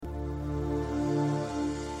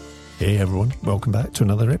Hey everyone, welcome back to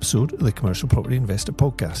another episode of the Commercial Property Investor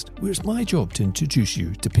Podcast, where it's my job to introduce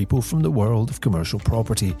you to people from the world of commercial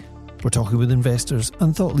property. We're talking with investors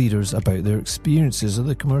and thought leaders about their experiences of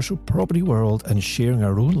the commercial property world and sharing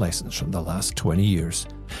our own lessons from the last 20 years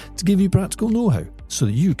to give you practical know-how so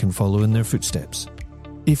that you can follow in their footsteps.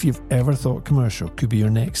 If you've ever thought commercial could be your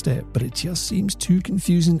next step, but it just seems too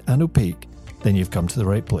confusing and opaque, then you've come to the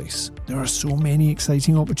right place. There are so many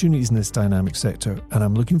exciting opportunities in this dynamic sector, and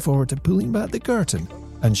I'm looking forward to pulling back the curtain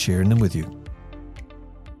and sharing them with you.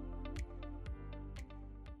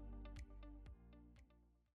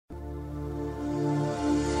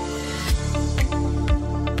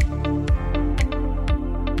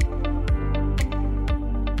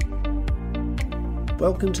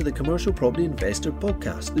 Welcome to the Commercial Property Investor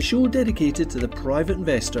Podcast, the show dedicated to the private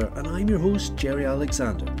investor, and I'm your host, Jerry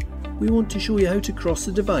Alexander. We want to show you how to cross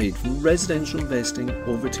the divide from residential investing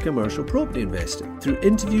over to commercial property investing. Through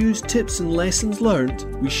interviews, tips and lessons learned,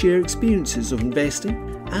 we share experiences of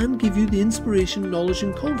investing and give you the inspiration, knowledge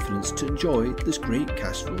and confidence to enjoy this great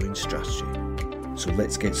cash flowing strategy. So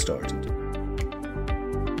let's get started.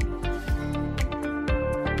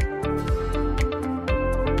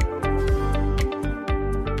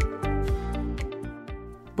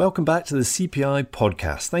 Welcome back to the CPI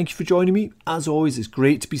podcast. Thank you for joining me. As always, it's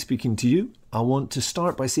great to be speaking to you. I want to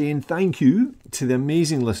start by saying thank you to the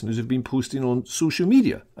amazing listeners who've been posting on social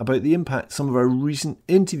media about the impact some of our recent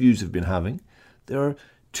interviews have been having. There are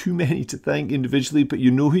too many to thank individually, but you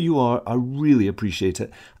know who you are. I really appreciate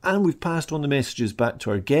it. And we've passed on the messages back to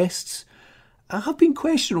our guests. I have been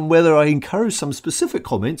questioned on whether I encourage some specific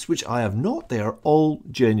comments, which I have not. They are all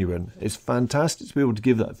genuine. It's fantastic to be able to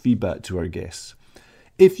give that feedback to our guests.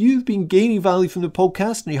 If you've been gaining value from the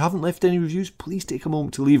podcast and you haven't left any reviews, please take a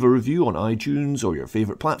moment to leave a review on iTunes or your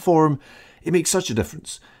favourite platform. It makes such a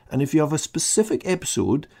difference. And if you have a specific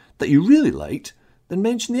episode that you really liked, then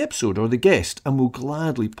mention the episode or the guest and we'll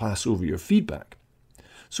gladly pass over your feedback.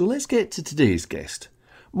 So let's get to today's guest.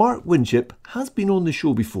 Mark Winship has been on the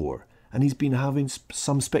show before and he's been having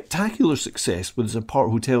some spectacular success with his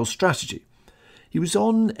Apart-hotel strategy. He was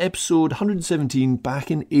on episode 117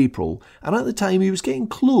 back in April, and at the time he was getting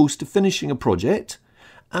close to finishing a project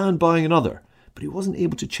and buying another, but he wasn't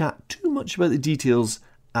able to chat too much about the details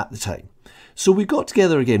at the time. So we got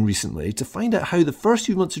together again recently to find out how the first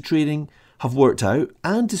few months of trading have worked out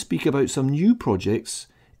and to speak about some new projects,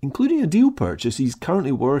 including a deal purchase he's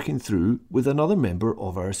currently working through with another member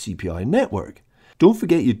of our CPI network. Don't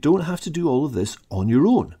forget, you don't have to do all of this on your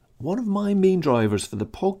own. One of my main drivers for the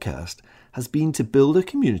podcast has been to build a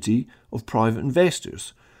community of private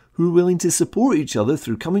investors who are willing to support each other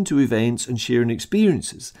through coming to events and sharing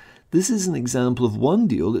experiences. This is an example of one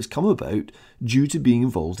deal that's come about due to being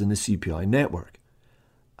involved in the CPI network.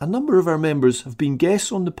 A number of our members have been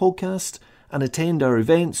guests on the podcast and attend our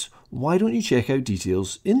events. Why don't you check out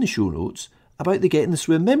details in the show notes about the Get in the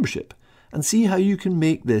Swim membership and see how you can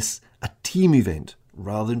make this a team event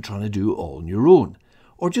rather than trying to do it all on your own.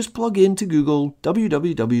 Or just plug into Google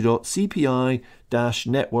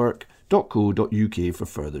www.cpi-network.co.uk for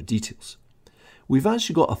further details. We've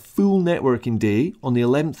actually got a full networking day on the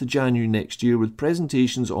 11th of January next year with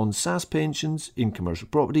presentations on SaaS pensions in commercial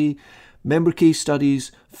property, member case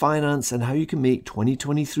studies, finance and how you can make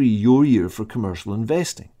 2023 your year for commercial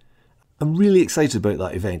investing. I'm really excited about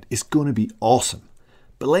that event. It's going to be awesome.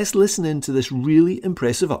 But let's listen in to this really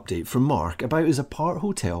impressive update from Mark about his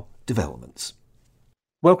Apart-hotel developments.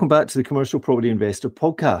 Welcome back to the Commercial Property Investor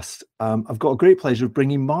Podcast. I've got a great pleasure of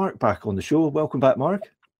bringing Mark back on the show. Welcome back, Mark.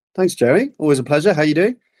 Thanks, Jerry. Always a pleasure. How are you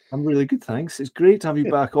doing? I'm really good, thanks. It's great to have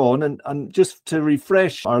you back on. And just to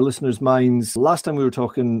refresh our listeners' minds, last time we were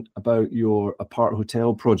talking about your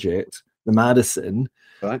Apart-hotel project, the Madison,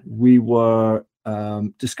 right. We were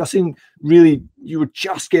discussing, really, you were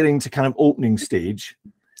just getting to kind of opening stage.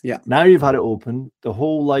 Yeah. Now you've had it open, the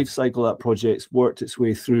whole life cycle of that project's worked its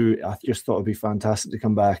way through. I just thought it'd be fantastic to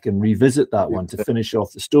come back and revisit that one to finish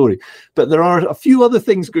off the story. But there are a few other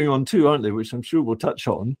things going on too, aren't there, which I'm sure we'll touch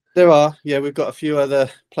on. There are. Yeah, we've got a few other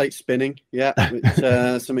plates spinning. Yeah,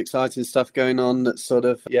 with, some exciting stuff going on that's sort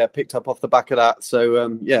of, picked up off the back of that. So,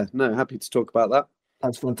 happy to talk about that.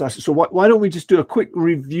 That's fantastic. So why don't we just do a quick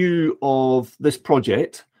review of this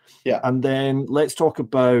project? Yeah. And then let's talk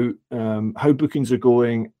about how bookings are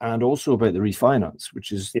going and also about the refinance,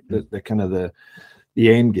 which is the kind of the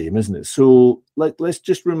end game, isn't it? So let's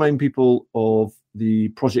just remind people of the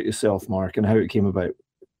project itself, Mark, and how it came about.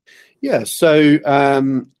 Yeah. So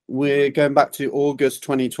we're going back to August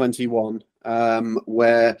 2021,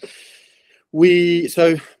 where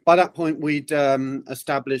by that point we'd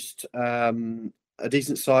established a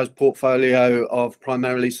decent sized portfolio of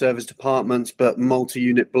primarily serviced apartments, but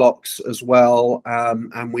multi-unit blocks as well.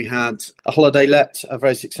 And we had a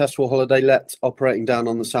very successful holiday let operating down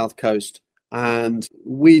on the south coast. And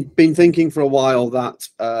we'd been thinking for a while that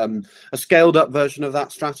a scaled up version of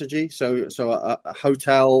that strategy, so a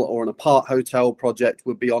hotel or an apart hotel project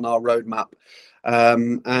would be on our roadmap.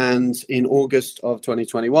 And in August of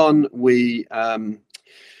 2021, we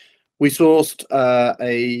sourced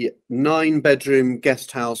a 9-bedroom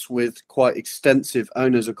guest house with quite extensive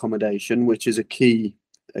owners accommodation, which is a key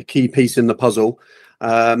piece in the puzzle.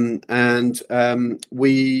 And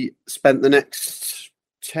we spent the next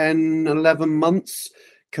 10, 11 months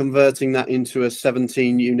converting that into a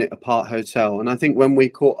 17-unit apart hotel. And I think when we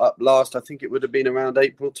caught up last, I think it would have been around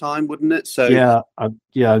April time, wouldn't it? So I'm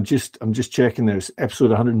just checking. There's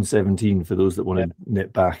episode 117 for those that want to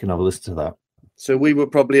nip back and have a listen to that. So we were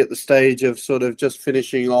probably at the stage of sort of just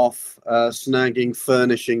finishing off, snagging,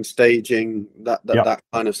 furnishing, staging, that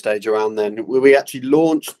kind of stage around then. We actually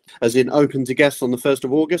launched, as in open to guests, on the 1st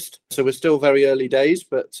of August. So we're still very early days,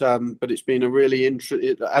 but it's been a really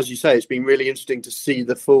as you say, it's been really interesting to see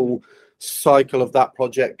the full cycle of that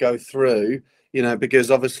project go through. You know, because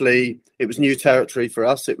obviously it was new territory for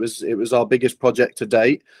us. It was our biggest project to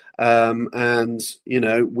date, and you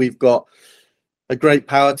know, we've got a great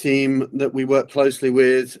power team that we work closely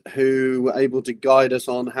with who were able to guide us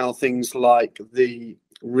on how things like the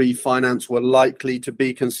refinance were likely to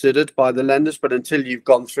be considered by the lenders. But until you've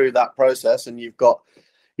gone through that process and you've got,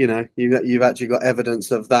 you know, you've actually got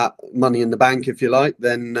evidence of that money in the bank, if you like,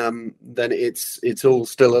 then it's all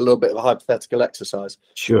still a little bit of a hypothetical exercise.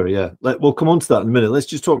 Sure, yeah. We'll come on to that in a minute. Let's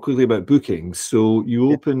just talk quickly about bookings. So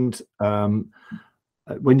you opened...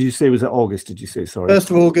 when did you say, was it August, did you say? Sorry. 1st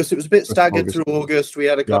of August. It was a bit staggered through August. We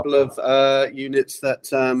had a couple of units that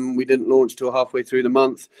we didn't launch till halfway through the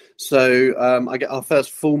month. So I get our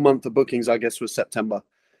first full month of bookings, I guess, was September.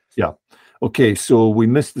 Yeah. Okay. So we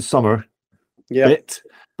missed the summer bit,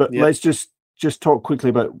 but let's just talk quickly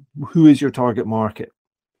about who is your target market?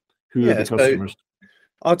 Who are the customers?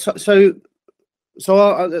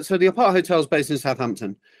 So the apart hotel is based in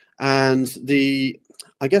Southampton, and the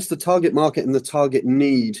target market and the target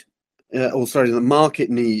need, the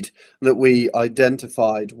market need that we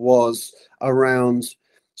identified was around.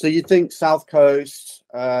 So you'd think South Coast,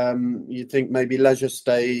 you'd think maybe leisure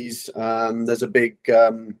stays. There's a big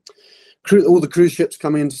all the cruise ships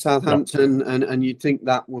coming into Southampton, and you'd think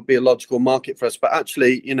that would be a logical market for us. But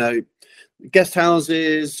actually, you know, guest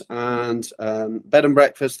houses and bed and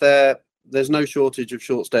breakfast there's no shortage of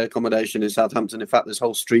short stay accommodation in Southampton. In fact, there's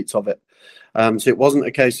whole streets of it. So it wasn't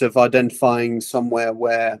a case of identifying somewhere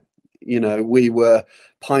where, you know, we were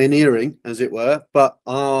pioneering, as it were, but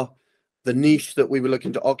the niche that we were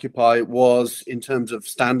looking to occupy was in terms of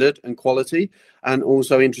standard and quality, and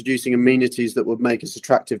also introducing amenities that would make us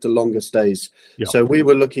attractive to longer stays. Yeah. So we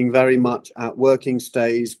were looking very much at working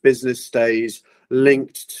stays, business stays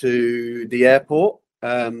linked to the airport,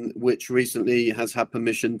 which recently has had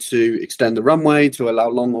permission to extend the runway to allow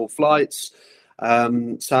long haul flights.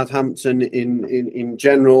 Southampton in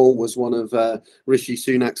general was one of Rishi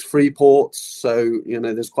Sunak's free ports, so you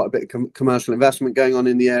know there's quite a bit of commercial investment going on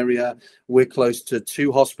in the area. We're close to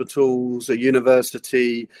 2 hospitals, a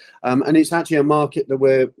university, and it's actually a market that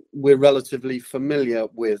we're relatively familiar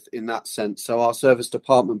with in that sense. So our serviced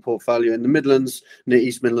apartment portfolio in the Midlands, near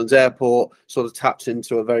East Midlands Airport, sort of taps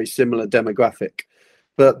into a very similar demographic.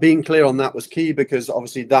 But being clear on that was key, because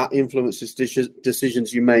obviously that influences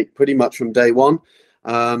decisions you make pretty much from day one,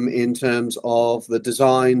 in terms of the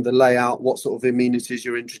design, the layout, what sort of amenities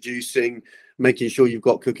you're introducing, making sure you've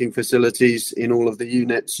got cooking facilities in all of the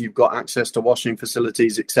units, you've got access to washing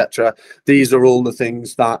facilities, etc. These are all the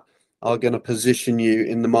things that are going to position you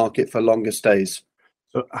in the market for longer stays.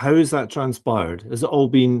 So how has that transpired? Has it all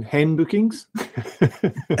been hen bookings?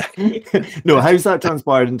 No, how's that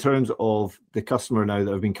transpired in terms of the customer now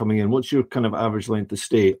that have been coming in? What's your kind of average length of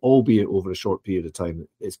stay, albeit over a short period of time that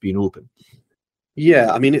it's been open?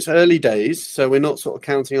 Yeah, I mean, it's early days, so we're not sort of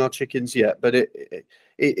counting our chickens yet, but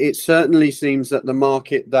it certainly seems that the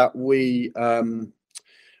market that we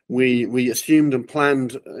assumed and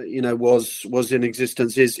planned, you know, was in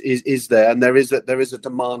existence is there, and there is a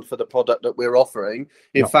demand for the product that we're offering.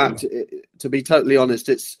 In fact, to be totally honest,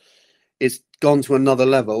 it's gone to another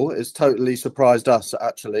level. It's totally surprised us,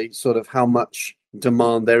 actually, sort of how much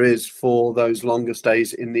demand there is for those longer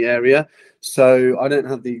stays in the area. So I don't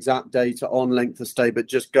have the exact data on length of stay, but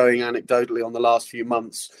just going anecdotally on the last few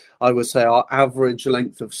months, I would say our average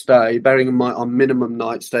length of stay, bearing in mind our minimum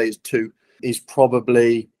night stay is 2, is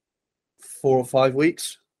probably 4 or 5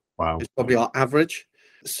 weeks. Wow. It's probably our average.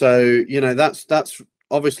 So, that's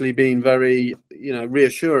obviously been very,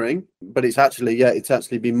 reassuring, but it's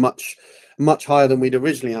actually been much, much higher than we'd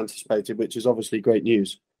originally anticipated, which is obviously great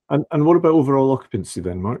news. And what about overall occupancy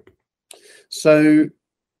then, Mark? So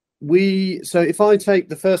if I take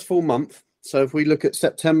the first full month, so if we look at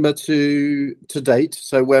September to date,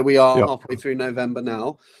 so where we are halfway through November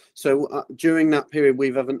now, so during that period,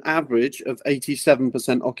 we've had an average of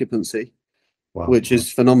 87% occupancy. Wow, which is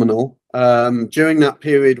phenomenal. During that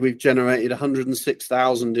period, we've generated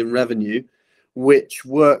 106,000 in revenue, which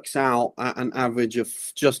works out at an average of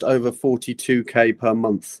just over 42k per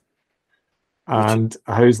month. And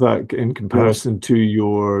how's that in comparison to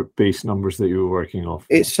your base numbers that you were working off?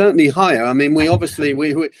 It's certainly higher. I mean, we obviously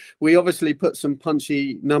we obviously put some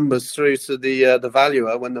punchy numbers through to the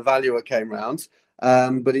valuer when the valuer came round.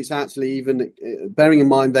 But it's actually, even bearing in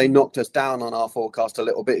mind they knocked us down on our forecast a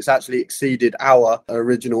little bit, it's actually exceeded our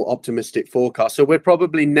original optimistic forecast. So we're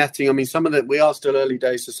probably netting, I mean, we are still early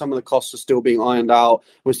days, so some of the costs are still being ironed out.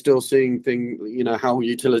 We're still seeing how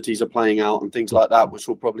utilities are playing out and things like that, which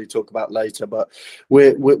we'll probably talk about later. But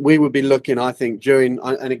we would be looking, I think, during,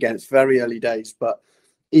 and again, it's very early days, but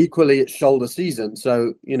equally it's shoulder season.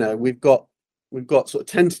 So, we've got sort of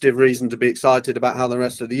tentative reason to be excited about how the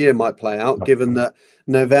rest of the year might play out, given that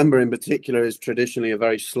November in particular is traditionally a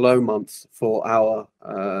very slow month for our,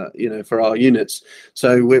 for our units.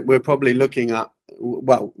 So we're probably looking at,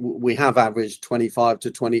 well, we have averaged 25 to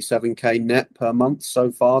 27k net per month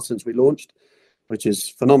so far since we launched, which is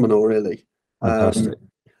phenomenal, really. Fantastic.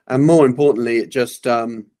 And more importantly, it just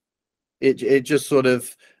sort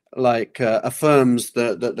of affirms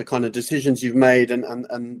the kind of decisions you've made,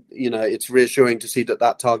 and it's reassuring to see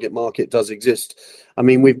that we market does exist. I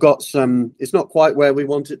mean, we've got it's not quite where we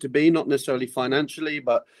want it to be, not necessarily financially,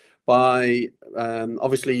 but by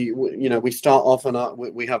obviously we start off and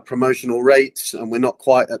we have promotional rates, and we're not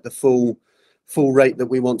quite at the full rate that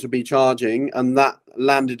we want to be charging, and that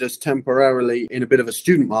landed us temporarily in a bit of a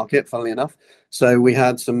student market, funnily enough. So we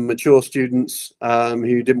had some mature students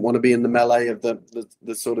who didn't want to be in the melee of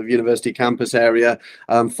the sort of university campus area,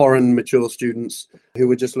 foreign mature students who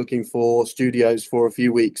were just looking for studios for a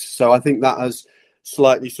few weeks. So I think that has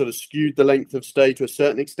slightly sort of skewed the length of stay to a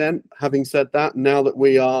certain extent. Having said that, now that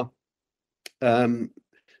we are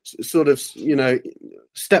sort of,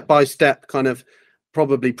 step by step kind of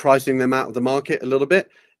probably pricing them out of the market a little bit,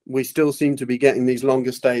 we still seem to be getting these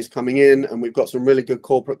longer stays coming in, and we've got some really good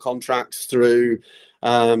corporate contracts through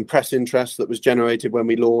press interest that was generated when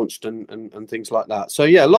we launched and things like that. So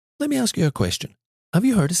yeah. Let me ask you a question. Have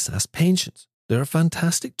you heard of SAS Pensions? They're a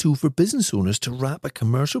fantastic tool for business owners to wrap a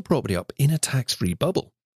commercial property up in a tax-free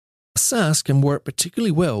bubble. SAS can work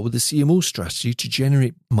particularly well with the CMO strategy to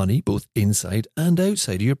generate money both inside and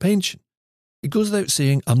outside of your pension. It goes without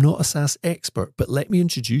saying, I'm not a SAS expert, but let me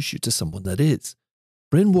introduce you to someone that is.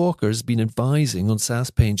 Bryn Walker has been advising on SAS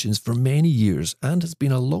pensions for many years and has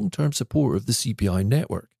been a long-term supporter of the CPI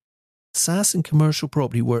network. SAS and commercial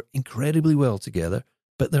property work incredibly well together,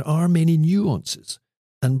 but there are many nuances,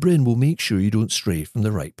 and Bryn will make sure you don't stray from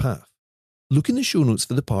the right path. Look in the show notes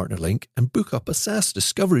for the partner link and book up a SAS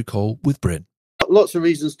discovery call with Bryn. Lots of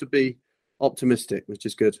reasons to be optimistic, which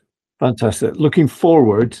is good. Fantastic. Looking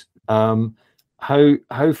forward,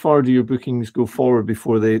 how far do your bookings go forward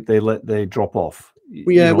before they drop off?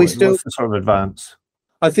 Yeah, what's the sort of advance?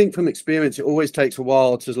 I think from experience, it always takes a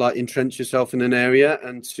while to entrench yourself in an area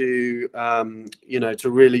and to to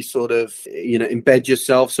really sort of embed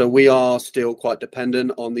yourself. So we are still quite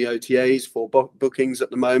dependent on the OTAs for bookings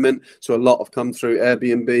at the moment. So a lot have come through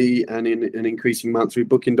Airbnb and in an increasing amount through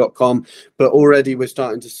Booking.com. But already we're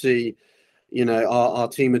starting to see our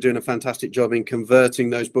team are doing a fantastic job in converting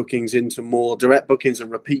those bookings into more direct bookings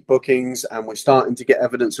and repeat bookings, and we're starting to get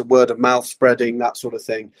evidence of word of mouth spreading, that sort of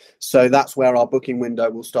thing. So that's where our booking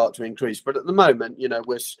window will start to increase. But at the moment,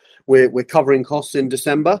 we're covering costs in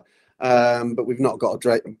December, but we've not got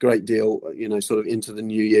a great deal, sort of into the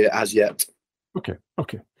new year as yet. Okay,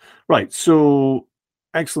 right. So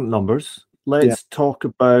excellent numbers. Let's talk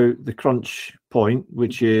about the crunch point,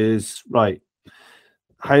 which is right.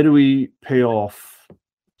 How do we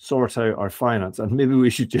sort out our finance? And maybe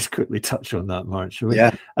we should just quickly touch on that, Mark, shall we?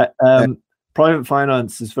 Yeah. Private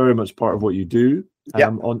finance is very much part of what you do.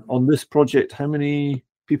 On this project, how many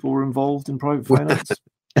people were involved in private finance?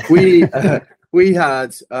 We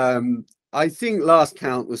had, I think last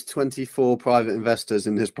count was 24 private investors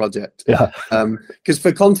in this project. Yeah. Because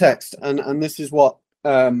for context, and this is what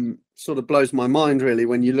sort of blows my mind really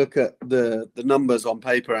when you look at the numbers on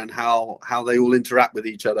paper and how they all interact with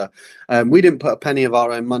each other. We didn't put a penny of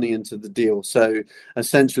our own money into the deal, so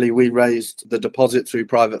essentially we raised the deposit through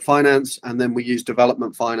private finance, and then we used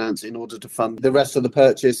development finance in order to fund the rest of the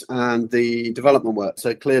purchase and the development work.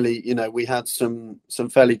 So clearly, you know, we had some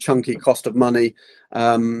fairly chunky cost of money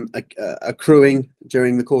accruing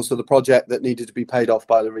during the course of the project that needed to be paid off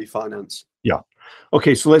by the refinance. Yeah.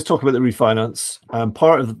 Okay, so let's talk about the refinance.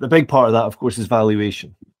 Part of the big part of that, of course, is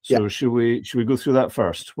valuation. So should we go through that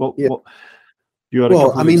first? What you had?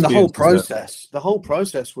 Well, I mean, the whole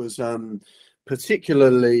process was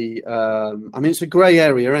particularly. I mean, it's a grey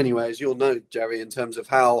area anyway, as you'll know, Jerry, in terms of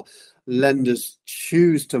how lenders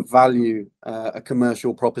choose to value a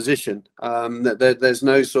commercial proposition. There's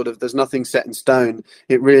nothing set in stone.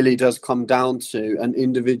 It really does come down to an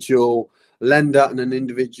individual lender and an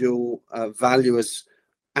individual valuer's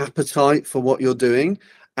appetite for what you're doing,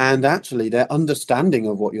 and actually their understanding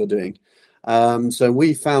of what you're doing. So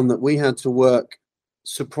we found that we had to work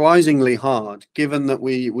surprisingly hard, given that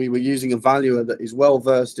we were using a valuer that is well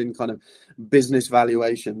versed in kind of business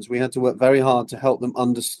valuations. We had to work very hard to help them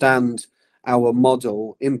understand our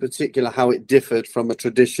model, in particular how it differed from a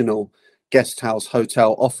traditional guest house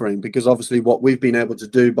hotel offering, because obviously what we've been able to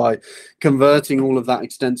do by converting all of that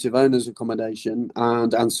extensive owners accommodation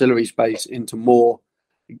and ancillary space into more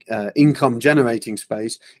income generating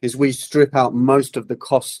space is we strip out most of the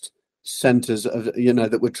cost centers of, you know,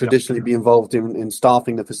 that would traditionally be involved in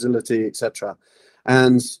staffing the facility, etc.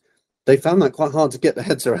 And they found that quite hard to get their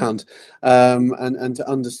heads around, and to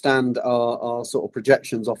understand our sort of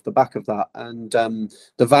projections off the back of that. And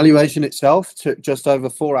the valuation itself took just over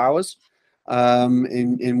 4 hours,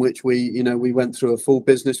 in which we went through a full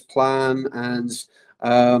business plan,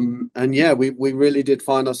 and yeah, we really did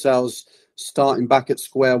find ourselves starting back at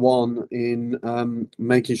square one in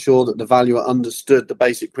making sure that the valuer understood the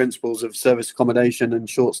basic principles of service accommodation and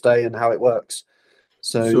short stay and how it works.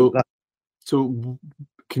 So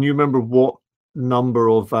can you remember what number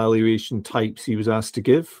of valuation types he was asked to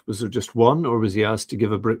give? Was there just one, or was he asked to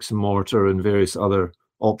give a bricks and mortar and various other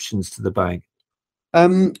options to the bank?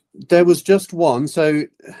 There was just one. So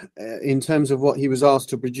in terms of what he was asked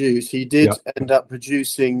to produce, he did end up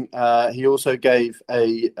producing, he also gave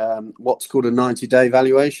a what's called a 90-day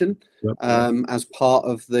valuation as part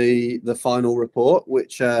of the final report,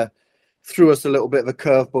 which threw us a little bit of a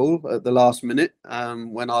curveball at the last minute,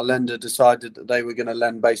 when our lender decided that they were going to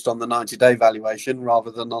lend based on the 90-day valuation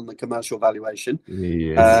rather than on the commercial valuation,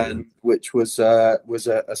 which was a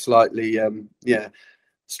slightly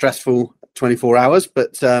stressful 24 hours,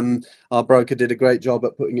 but our broker did a great job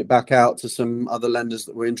at putting it back out to some other lenders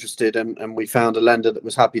that were interested, and we found a lender that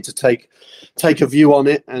was happy to take a view on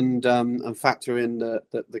it and factor in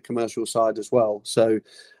the commercial side as well. So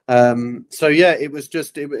yeah, it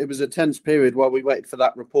was a tense period while we waited for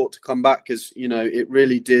that report to come back, because it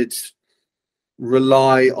really did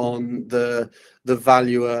rely on the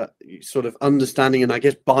valuer sort of understanding and I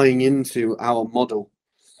guess buying into our model.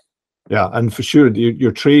 Yeah, and for sure,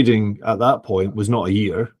 your trading at that point was not a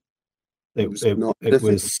year. It was nothing,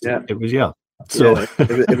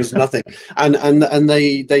 and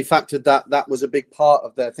they factored that was a big part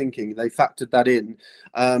of their thinking. They factored that in.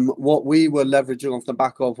 What we were leveraging off the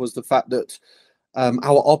back of was the fact that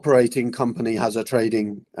our operating company has a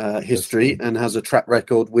trading history and has a track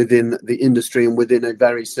record within the industry and within a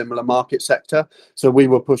very similar market sector. So we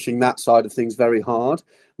were pushing that side of things very hard.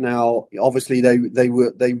 Now, obviously, they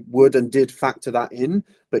would and did factor that in,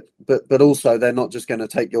 but also they're not just going to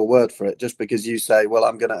take your word for it just because you say, well,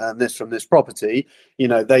 I'm going to earn this from this property.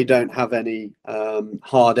 They don't have any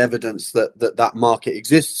hard evidence that market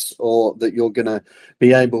exists or that you're going to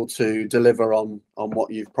be able to deliver on what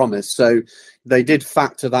you've promised. So they did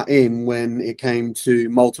factor that in when it came to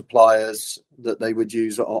multipliers that they would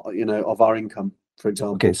use, of our income, for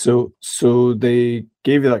example. Okay, so they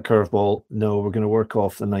gave you that curveball. No, we're going to work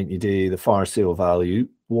off the 90-day, the fire sale value.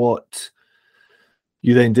 What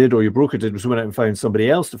you then did, or your broker did, was went out and found somebody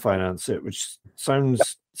else to finance it, which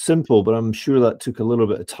sounds simple, but I'm sure that took a little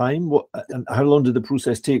bit of time. And how long did the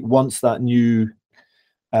process take once that new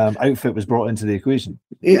outfit was brought into the equation?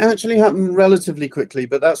 It actually happened relatively quickly,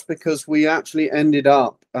 but that's because we actually ended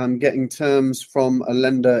up getting terms from a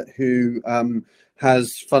lender who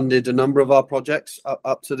has funded a number of our projects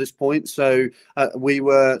up to this point. So we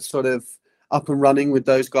were sort of up and running with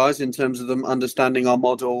those guys in terms of them understanding our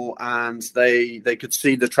model, and they could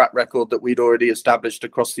see the track record that we'd already established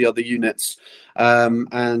across the other units.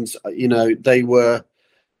 And they were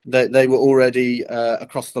They were already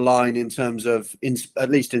across the line in terms of, at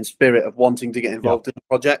least in spirit, of wanting to get involved in the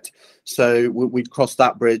project. So we'd crossed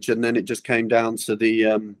that bridge, and then it just came down to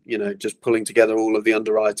the just pulling together all of the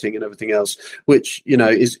underwriting and everything else, which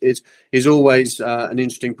is always an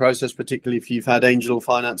interesting process, particularly if you've had angel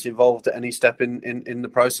finance involved at any step in the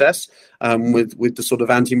process, with the sort of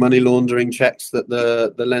anti-money laundering checks that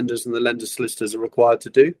the lenders and the lender solicitors are required to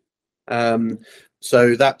do.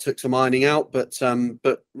 So that took some ironing out, but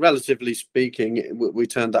relatively speaking, we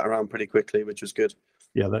turned that around pretty quickly, which was good.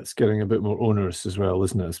 Yeah, that's getting a bit more onerous as well,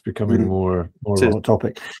 isn't it? It's becoming more of a hot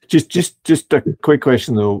topic. Just a quick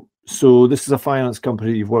question though. So this is a finance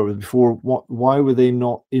company you've worked with before. Why were they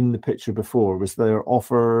not in the picture before? Was their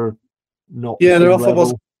offer not? Yeah, their offer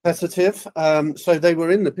was competitive. So they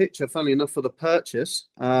were in the picture, funnily enough, for the purchase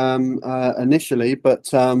initially, but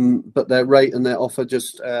their rate and their offer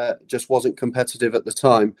just wasn't competitive at the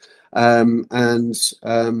time. And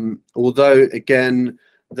although again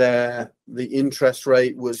the interest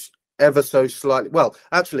rate was ever so slightly, well,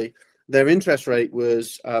 actually their interest rate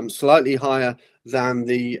was slightly higher than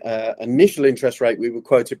the initial interest rate we were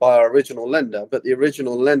quoted by our original lender, but the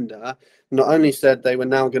original lender not only said they were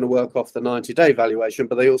now going to work off the 90-day valuation,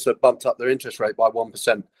 but they also bumped up their interest rate by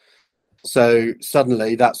 1%. So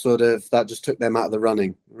suddenly that just took them out of the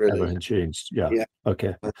running, really. Everything changed. Yeah.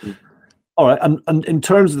 Okay. Mm-hmm. All right. And in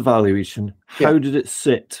terms of the valuation, how did it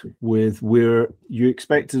sit with where you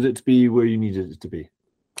expected it to be, where you needed it to be?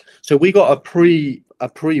 So we got a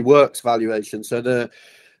pre-works valuation. So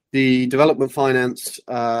the development finance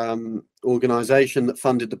organization that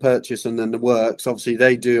funded the purchase and then the works, obviously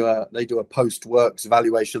they do a post-works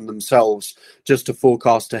valuation themselves, just to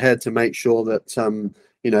forecast ahead to make sure that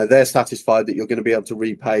they're satisfied that you're going to be able to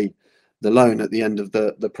repay the loan at the end of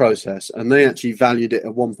the process. And they actually valued it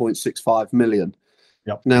at 1.65 million.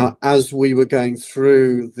 Yep. Now, as we were going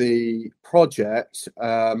through the project,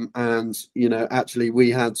 actually we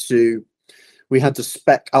had to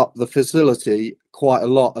spec up the facility quite a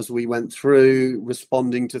lot as we went through,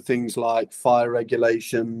 responding to things like fire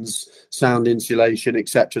regulations, sound insulation,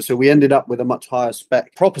 etc. So we ended up with a much higher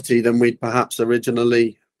spec property than we'd perhaps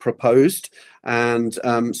originally proposed. And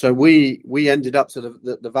so we ended up, so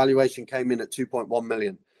the valuation came in at 2.1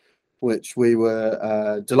 million, which we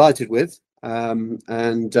were delighted with. It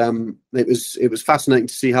was fascinating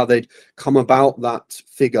to see how they'd come about that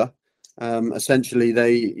figure. Essentially,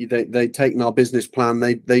 they'd taken our business plan.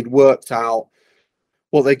 They'd worked out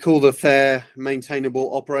what they call the fair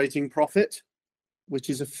maintainable operating profit, which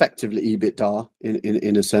is effectively EBITDA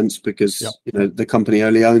in a sense, because the company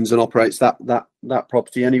only owns and operates that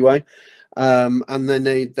property anyway. And then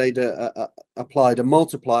they'd applied a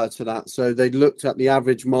multiplier to that. So they'd looked at the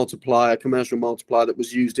average multiplier, commercial multiplier that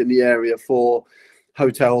was used in the area for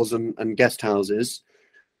hotels and guest houses.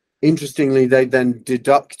 Interestingly, they then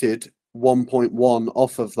deducted 1.1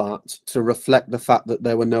 off of that to reflect the fact that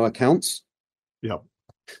there were no accounts. Yeah.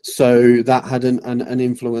 So that had an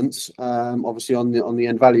influence, obviously, on the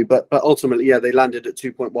end value. But ultimately, they landed at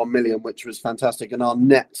 2.1 million, which was fantastic, and our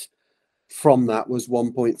net from that was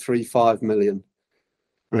 1.35 million.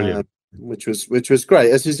 Brilliant. Which was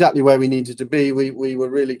great. That's exactly where we needed to be. We were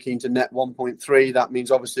really keen to net 1.3. That means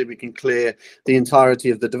obviously we can clear the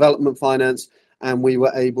entirety of the development finance, and we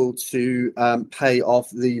were able to pay off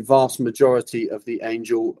the vast majority of the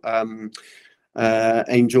angel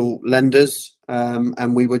lenders,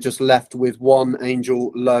 and we were just left with one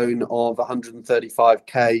angel loan of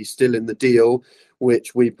 135k still in the deal,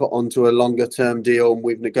 which we put onto a longer term deal, and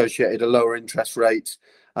we've negotiated a lower interest rate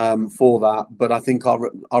for that. But I think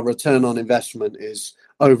our return on investment is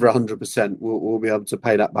over 100%. We'll be able to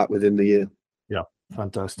pay that back within the year. Yeah,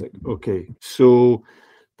 fantastic. Okay, so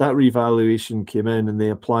that revaluation came in and they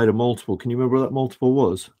applied a multiple. Can you remember what that multiple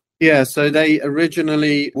was? Yeah, so they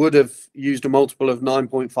originally would have used a multiple of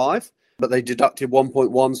 9.5, but they deducted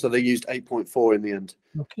 1.1, so they used 8.4 in the end.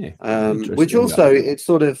 Okay. Which also, it's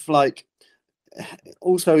sort of like,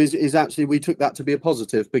 also is actually, we took that to be a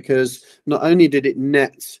positive, because not only did it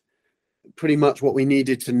net pretty much what we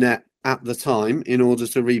needed to net at the time in order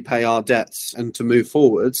to repay our debts and to move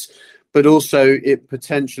forwards, but also it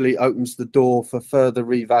potentially opens the door for further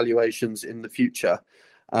revaluations in the future.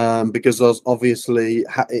 Because obviously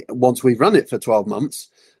once we've run it for 12 months,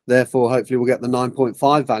 therefore hopefully we'll get the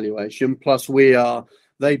 9.5 valuation, plus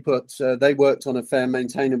they worked on a fair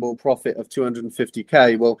maintainable profit of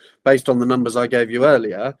 250k. Well, based on the numbers I gave you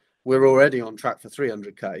earlier, we're already on track for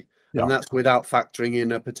 300k. And that's without factoring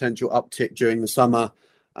in a potential uptick during the summer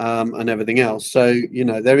and everything else. So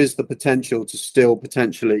there is the potential to still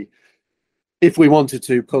potentially, if we wanted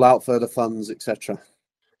to, pull out further funds, etc.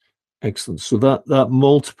 Excellent. So that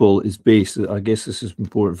multiple is based, I guess this is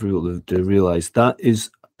important for people to realise, that is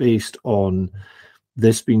based on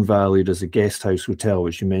this being valued as a guest house hotel,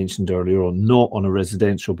 which you mentioned earlier on, not on a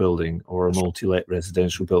residential building or a multi-let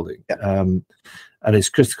residential building. Yeah. And it's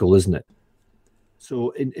critical, isn't it?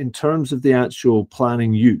 So in terms of the actual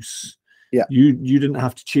planning use, yeah, you didn't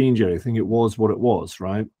have to change anything. It was what it was,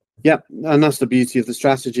 right? Yeah, and that's the beauty of the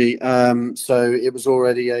strategy. So it was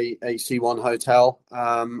already a C1 hotel,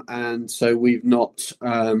 and so we've not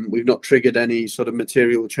triggered any sort of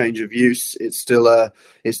material change of use. It's still a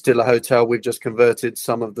hotel. We've just converted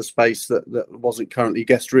some of the space that wasn't currently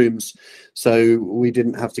guest rooms, so we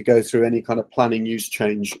didn't have to go through any kind of planning use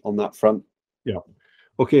change on that front. Yeah.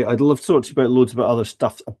 Okay, I'd love to talk to you about loads about other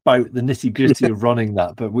stuff about the nitty-gritty of running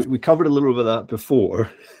that, but we covered a little bit of that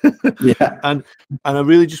before. Yeah. And I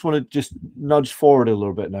really just want to just nudge forward a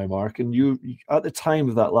little bit now, Mark. And you at the time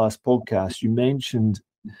of that last podcast, you mentioned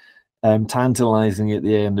tantalizing at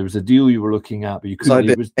the end. There was a deal you were looking at, but you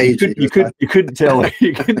couldn't tell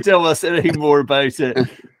us anything more about it.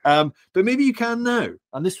 But maybe you can now.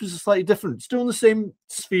 And this was a slightly different, still in the same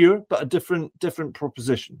sphere, but a different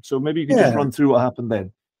proposition. So maybe you can just run through what happened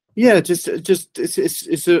then. Yeah, it's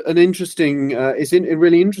an interesting. It's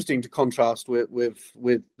really interesting to contrast with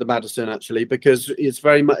the Madison, actually, because it's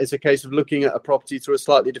a case of looking at a property through a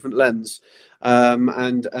slightly different lens,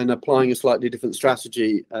 and applying a slightly different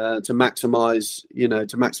strategy to maximize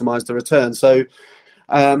the return. So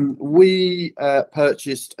we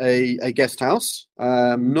purchased a guest house,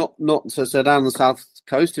 not so down the south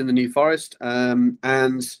coast in the New Forest,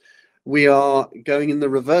 and we are going in the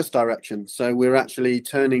reverse direction. So we're actually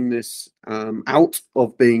turning this out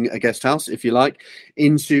of being a guest house, if you like,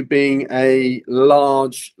 into being a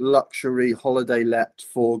large luxury holiday let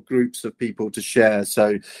for groups of people to share.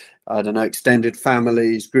 So I don't know, extended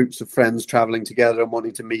families, groups of friends traveling together and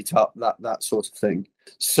wanting to meet up, that sort of thing.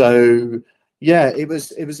 So yeah, it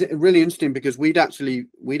was really interesting because we'd actually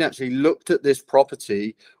looked at this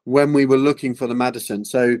property when we were looking for the Madison.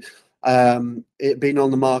 So it been on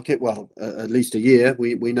the market at least a year.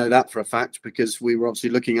 We know that for a fact because we were obviously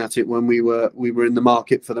looking at it when we were in the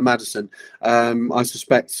market for the Madison. I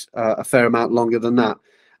suspect a fair amount longer than that.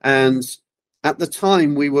 And at the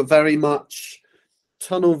time, we were very much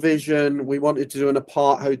tunnel vision. We wanted to do an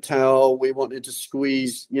apart-hotel. We wanted to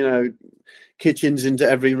squeeze, kitchens into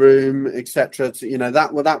every room, etc.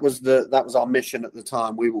 That was our mission at the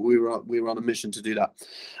time. We were on a mission to do that.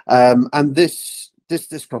 And this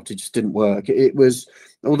property just didn't work. It was,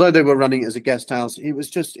 although they were running it as a guest house, it was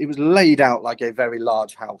laid out like a very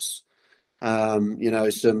large house. Some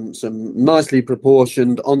nicely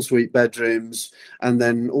proportioned ensuite bedrooms, and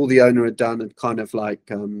then all the owner had done had kind of like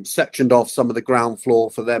sectioned off some of the ground floor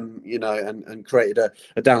for them, and created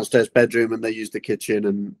a downstairs bedroom, and they used the kitchen,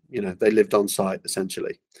 and they lived on site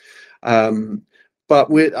essentially. But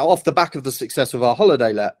we're off the back of the success of our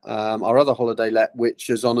holiday let, our other holiday let, which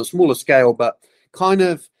is on a smaller scale, but kind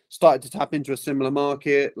of started to tap into a similar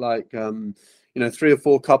market, like 3 or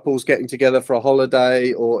 4 couples getting together for a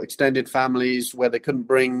holiday, or extended families where they couldn't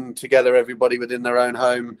bring together everybody within their own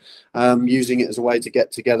home, using it as a way to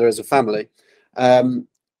get together as a family.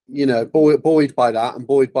 Buoyed by that and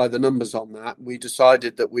buoyed by the numbers on that, we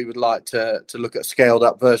decided that we would like to look at a scaled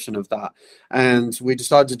up version of that, and we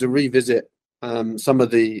decided to revisit some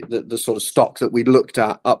of the sort of stock that we looked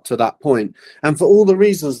at up to that point, and for all the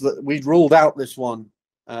reasons that we'd ruled out this one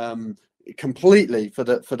completely for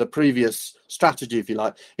the previous strategy, if you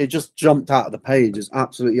like, it just jumped out of the page as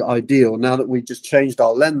absolutely ideal now that we just changed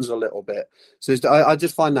our lens a little bit. So I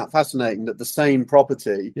just find that fascinating that the same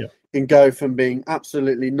property can go from being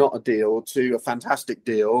absolutely not a deal to a fantastic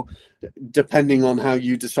deal, depending on how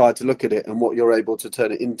you decide to look at it and what you're able to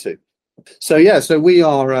turn it into. So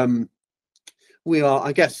we are,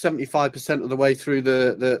 I guess, 75% of the way through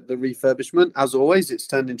the refurbishment. As always, it's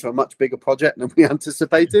turned into a much bigger project than we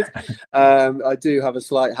anticipated. I do have a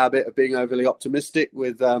slight habit of being overly optimistic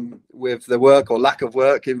with the work or lack of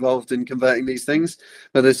work involved in converting these things.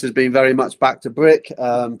 But this has been very much back to brick,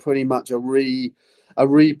 pretty much a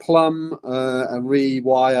replumb, a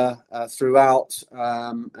rewire throughout,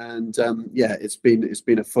 it's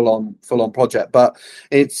been a full-on project. But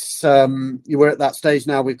it's we're at that stage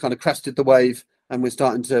now. We've kind of crested the wave, and we're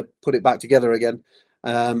starting to put it back together again,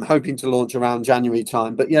 hoping to launch around January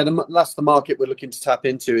time. But yeah, that's the market we're looking to tap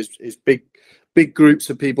into is big groups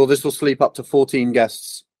of people. This will sleep up to 14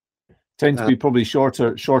 guests. Tend to be probably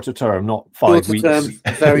shorter term, not 5 weeks. Term,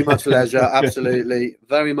 very much leisure, absolutely.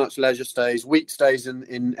 Very much leisure stays, week stays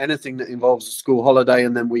in anything that involves a school holiday,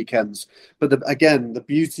 and then weekends. But again, the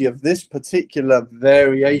beauty of this particular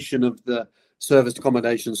variation of the serviced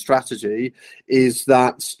accommodation strategy is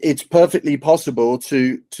that it's perfectly possible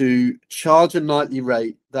to charge a nightly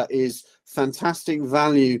rate that is fantastic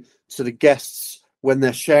value to the guests when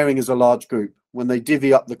they're sharing as a large group, when they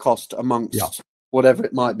divvy up the cost amongst whatever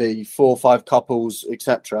it might be, 4 or 5 couples,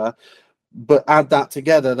 etc. But add that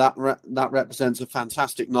together, that represents a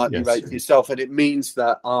fantastic nightly rate for yourself, and it means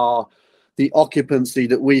that the occupancy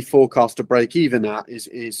that we forecast to break even at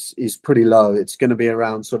is pretty low. It's going to be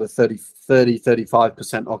around sort of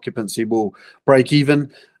 35% occupancy will break even,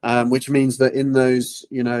 which means that in those,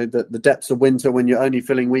 the depths of winter, when you're only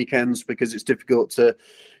filling weekends because it's difficult to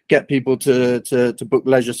get people to book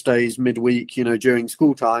leisure stays midweek, during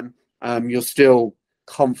school time, you're still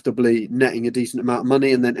comfortably netting a decent amount of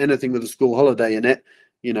money. And then anything with a school holiday in it,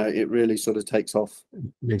 it really sort of takes off.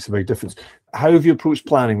 Makes a big difference. How have you approached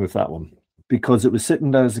planning with that one? Because it was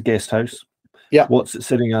sitting down as a guest house. Yeah. What's it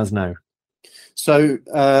sitting as now? So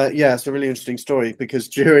it's a really interesting story, because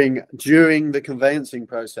during the conveyancing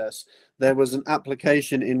process, there was an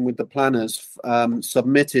application in with the planners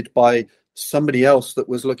submitted by somebody else that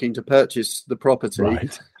was looking to purchase the property,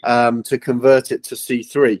 to convert it to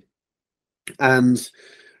C3. And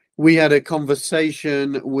we had a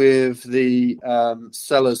conversation with the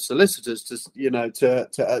seller's solicitors to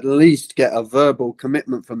at least get a verbal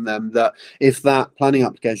commitment from them that if that planning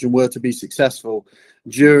application were to be successful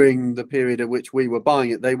during the period of which we were buying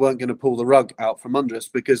it, they weren't going to pull the rug out from under us,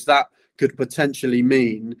 because that could potentially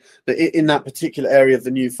mean that in that particular area of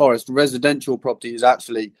the New Forest, residential property is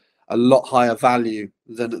actually a lot higher value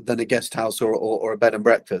than a guest house or a bed and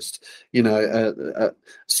breakfast.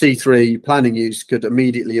 C3 planning use could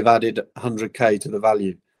immediately have added 100k to the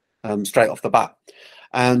value straight off the bat.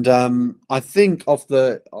 And I think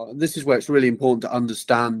this is where it's really important to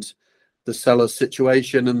understand the seller's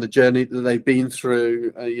situation and the journey that they've been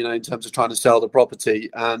through, in terms of trying to sell the property.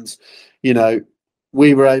 And,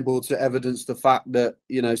 we were able to evidence the fact that,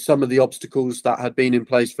 some of the obstacles that had been in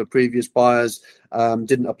place for previous buyers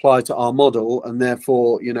didn't apply to our model. And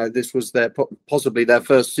therefore, this was possibly their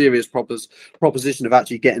first serious proposition of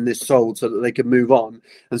actually getting this sold so that they could move on.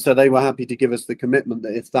 And so they were happy to give us the commitment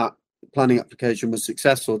that if that planning application was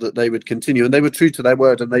successful, that they would continue. And they were true to their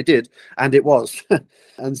word, and they did. And it was.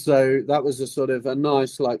 And so that was a sort of a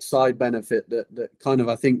nice side benefit that kind of,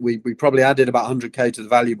 I think we probably added about 100k to the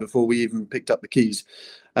value before we even picked up the keys,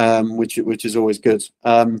 which is always good.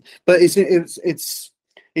 But it's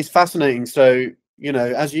fascinating. So,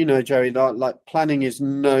 as you know, Jerry, planning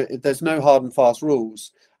there's no hard and fast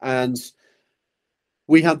rules. And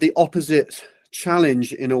we had the opposite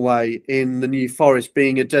challenge in a way in the New Forest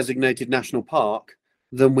being a designated national park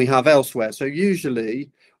than we have elsewhere. So usually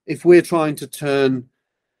if we're trying to turn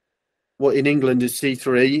what in England is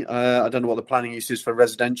C3, I don't know what the planning use is for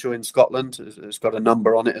residential in Scotland, it's got a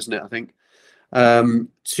number on it, isn't it, I think,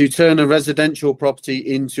 to turn a residential property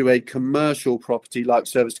into a commercial property like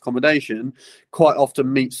serviced accommodation quite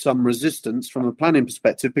often meets some resistance from a planning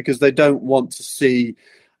perspective, because they don't want to see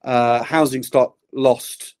housing stock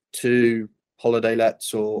lost to holiday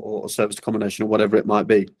lets or serviced accommodation or whatever it might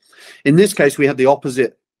be. In this case, we had the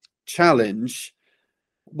opposite challenge.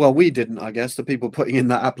 Well, we didn't, I guess. The people putting in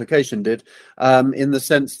that application did, in the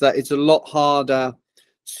sense that it's a lot harder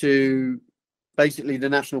to basically the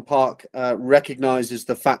national park recognizes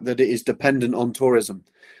the fact that it is dependent on tourism.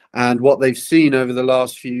 And what they've seen over the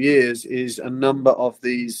last few years is a number of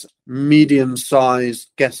these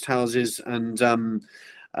medium-sized guest houses and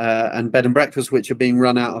bed and breakfasts, which are being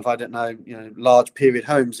run out of, large period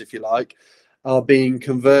homes, if you like, are being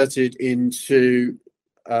converted into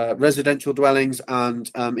residential dwellings and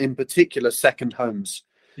in particular second homes.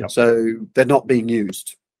 So they're not being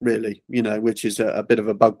used really, which is a bit of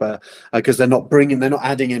a bugbear, because they're not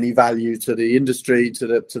adding any value to the industry, to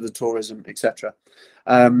the tourism, etc.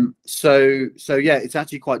 So it's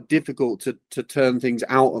actually quite difficult to turn things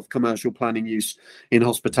out of commercial planning use in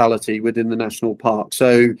hospitality within the national park.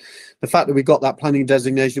 So the fact that we got that planning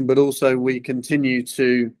designation, but also we continue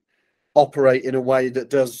to operate in a way that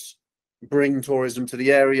does bring tourism to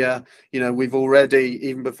the area. We've already,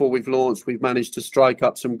 even before we've launched, we've managed to strike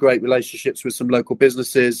up some great relationships with some local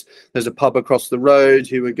businesses. There's a pub across the road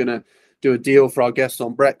who are going to do a deal for our guests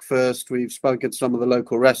on breakfast. We've spoken to some of the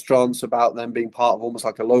local restaurants about them being part of almost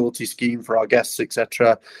like a loyalty scheme for our guests,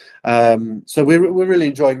 etc. So we're really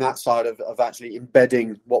enjoying that side of actually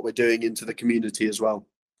embedding what we're doing into the community as well.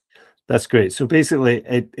 That's great. So basically,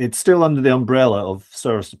 it's still under the umbrella of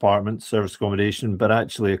serviced apartments, serviced accommodation, but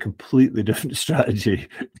actually a completely different strategy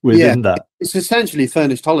within that. It's essentially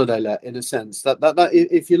furnished holiday let, in a sense. That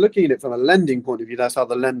if you're looking at it from a lending point of view, that's how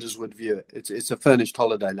the lenders would view it. It's a furnished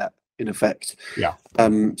holiday let. in effect. Yeah.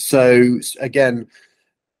 So again,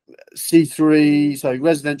 C3, so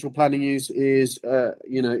residential planning use is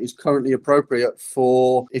is currently appropriate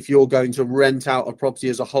for if you're going to rent out a property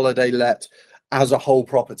as a holiday let as a whole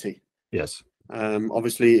property. Yes.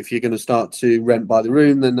 Obviously, if you're going to start to rent by the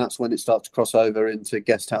room, then that's when it starts to cross over into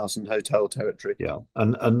guest house and hotel territory. Yeah,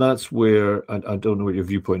 and that's where I don't know what your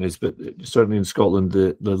viewpoint is, but certainly in Scotland,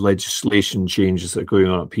 the legislation changes that are going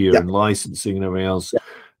on up here and licensing and everything else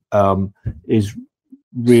is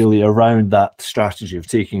really around that strategy of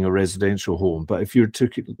taking a residential home. But if you're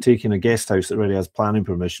taking a guest house that already has planning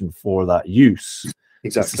permission for that use,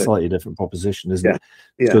 it's a slightly different proposition, isn't it?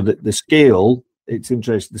 Yeah. So the scale, it's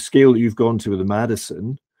interesting. The scale that you've gone to with the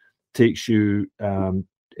Madison takes you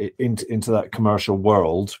into that commercial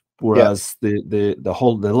world, whereas the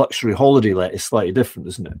luxury holiday let is slightly different,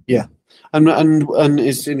 isn't it? Yeah, and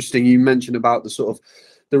it's interesting you mentioned about the sort of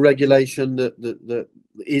the regulation that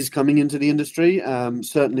is coming into the industry.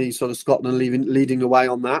 Certainly, sort of Scotland leading the way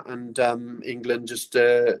on that, and England just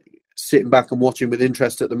sitting back and watching with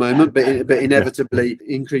interest at the moment. But inevitably,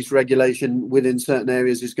 increased regulation within certain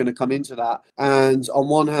areas is going to come into that. And on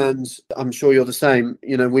one hand, I'm sure you're the same.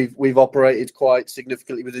 You know, we've operated quite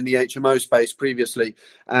significantly within the HMO space previously,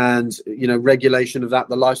 and regulation of that,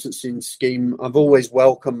 the licensing scheme. I've always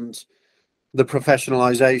welcomed the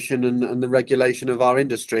professionalization and the regulation of our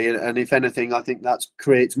industry, and if anything, I think that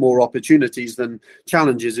creates more opportunities than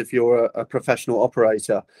challenges if you're a professional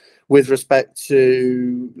operator. With respect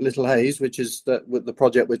to Little Hayes, which is the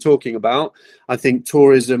project we're talking about, I think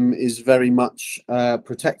tourism is very much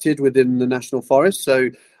protected within the National Forest, so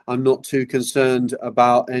I'm not too concerned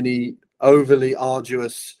about any overly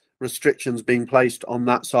arduous restrictions being placed on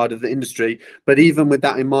that side of the industry. But even with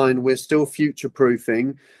that in mind, we're still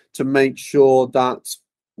future-proofing to make sure that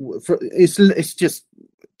it's just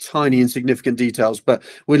tiny insignificant details, but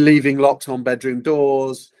we're leaving locks on bedroom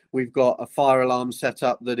doors. We've got a fire alarm set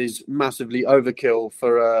up that is massively overkill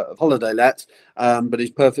for a holiday let, but is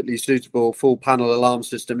perfectly suitable full panel alarm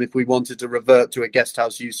system if we wanted to revert to a guest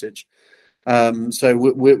house usage. So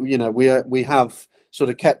we have sort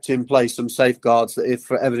of kept in place some safeguards that if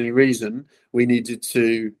for any reason we needed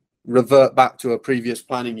to revert back to a previous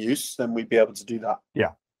planning use, then we'd be able to do that.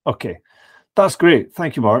 Yeah. Okay. That's great.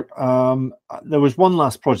 Thank you, Mark. There was one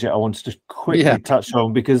last project I wanted to quickly touch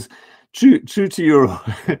on, because true to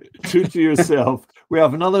yourself, we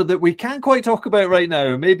have another that we can't quite talk about right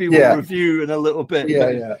now. Maybe we'll review in a little bit.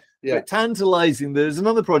 But tantalizing, there's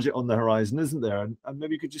another project on the horizon, isn't there? And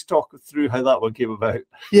maybe you could just talk through how that one came about.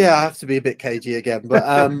 Yeah, I have to be a bit cagey again,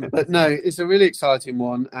 but but no, it's a really exciting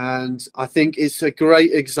one, and I think it's a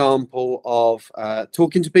great example of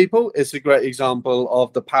talking to people. It's a great example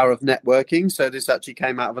of the power of networking. So this actually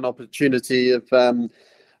came out of an opportunity of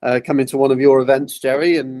coming to one of your events,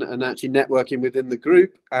 Jerry, and actually networking within the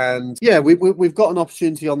group. And we've got an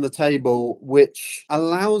opportunity on the table which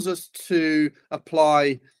allows us to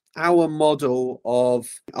apply our model of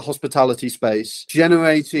a hospitality space,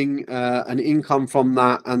 generating an income from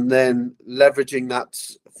that, and then leveraging that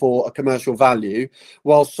for a commercial value,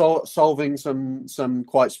 while solving some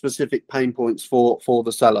quite specific pain points for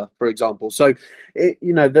the seller, for example. So,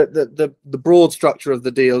 the broad structure of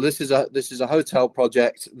the deal. This is a hotel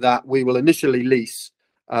project that we will initially lease.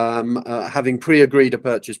 Having pre-agreed a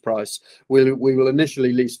purchase price, we will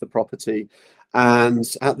initially lease the property. And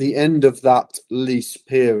at the end of that lease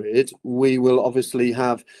period, we will obviously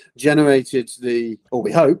have generated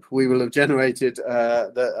we hope we will have generated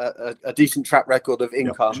a decent track record of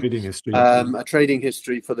income, trading history. A trading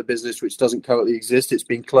history for the business, which doesn't currently exist. It's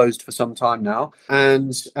been closed for some time now.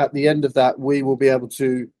 And at the end of that, we will be able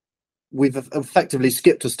to, we've effectively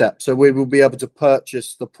skipped a step. So we will be able to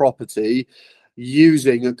purchase the property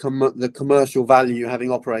using the commercial value, having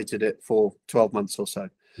operated it for 12 months or so.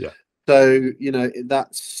 Yeah. So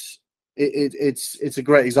that's it's a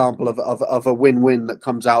great example of a win-win that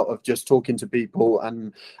comes out of just talking to people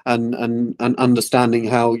and understanding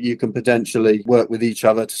how you can potentially work with each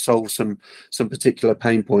other to solve some particular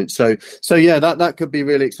pain points. So that could be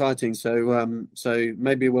really exciting. So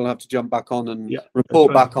maybe we'll have to jump back on and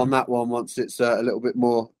report back on that one once it's a little bit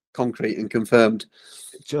more concrete and confirmed.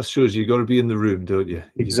 It just shows you got to be in the room, don't you?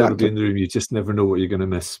 Exactly. You've got to be in the room. You just never know what you're going to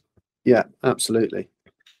miss. Yeah, absolutely.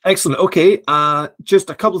 Excellent. Okay, just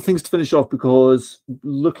a couple of things to finish off, because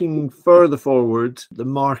looking further forward, the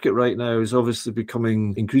market right now is obviously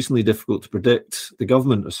becoming increasingly difficult to predict. The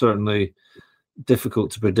government are certainly difficult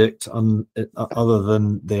to predict, other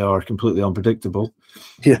than they are completely unpredictable.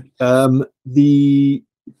 Yeah. The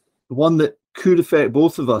one that could affect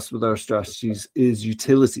both of us with our strategies is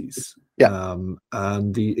utilities.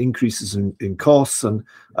 and the increases in costs, and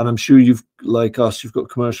I'm sure you've, like us, you've got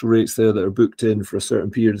commercial rates there that are booked in for a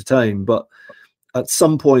certain period of time, but at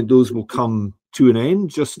some point those will come to an end,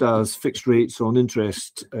 just as fixed rates on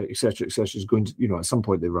interest, etc., is going to, at some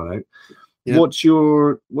point they run out. Yeah. What's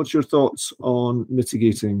your thoughts on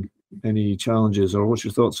mitigating any challenges, or what's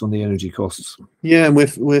your thoughts on the energy costs? Yeah, and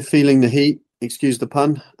we're feeling the heat. Excuse the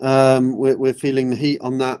pun. We're feeling the heat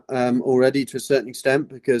on that already to a certain extent,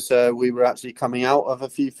 because we were actually coming out of a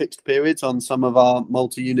few fixed periods on some of our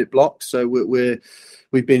multi-unit blocks. So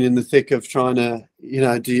we've been in the thick of trying to,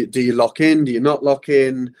 do you lock in? Do you not lock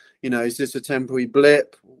in? Is this a temporary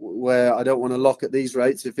blip where I don't want to lock at these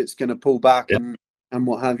rates if it's going to pull back and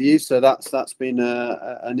what have you? So that's been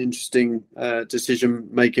an interesting decision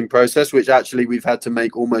making process, which actually we've had to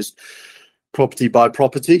make almost property by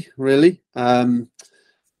property, really.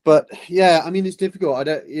 But yeah, I mean, it's difficult. I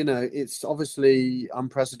don't, it's obviously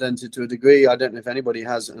unprecedented to a degree. I don't know if anybody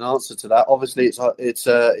has an answer to that. Obviously, it's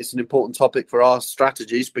an important topic for our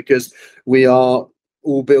strategies, because we are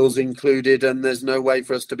all bills included, and there's no way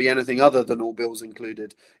for us to be anything other than all bills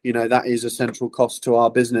included. That is a central cost to our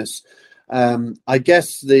business. I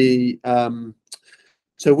guess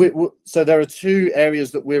so there are two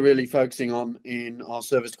areas that we're really focusing on in our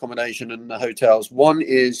service accommodation and the hotels. One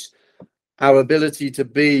is our ability to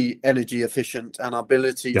be energy efficient and our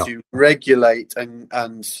ability to regulate,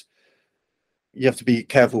 and you have to be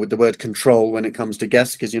careful with the word control when it comes to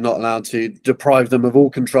guests, because you're not allowed to deprive them of all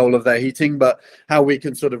control of their heating, but how we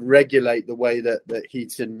can sort of regulate the way that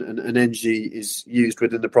heat and energy is used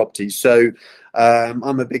within the property. So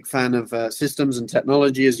I'm a big fan of systems and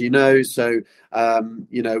technology, as you know. So,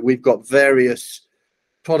 we've got various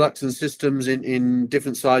products and systems in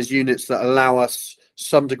different size units that allow us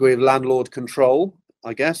some degree of landlord control,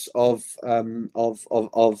 I guess, of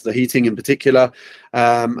the heating in particular,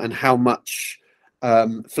 and how much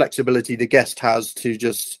flexibility the guest has to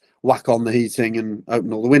just whack on the heating and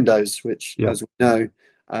open all the windows, which, as we know,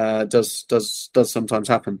 does sometimes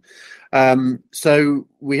happen. So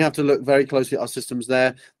we have to look very closely at our systems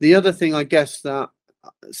there. The other thing, I guess, that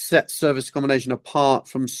sets service accommodation apart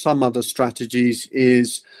from some other strategies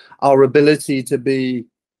is our ability to be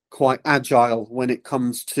quite agile when it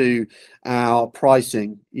comes to our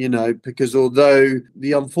pricing, because although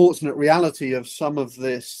the unfortunate reality of some of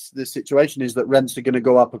this situation is that rents are going to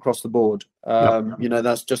go up across the board,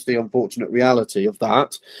 that's just the unfortunate reality of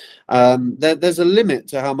that. There's a limit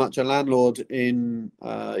to how much a landlord in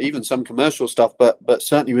even some commercial stuff, but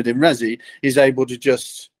certainly within resi, is able to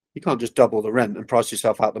you can't just double the rent and price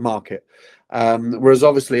yourself out the market. Whereas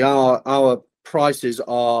obviously our prices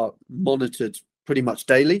are monitored pretty much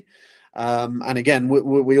daily. And again,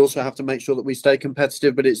 we also have to make sure that we stay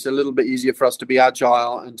competitive, but it's a little bit easier for us to be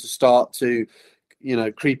agile and to start to,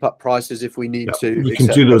 creep up prices if we need to. You can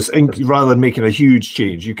do those, rather than making a huge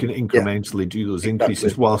change, you can incrementally do those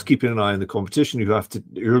increases whilst keeping an eye on the competition. You're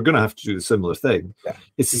going to have to do a similar thing. Yeah.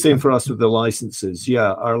 It's the same for us with the licenses.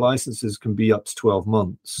 Yeah, our licenses can be up to 12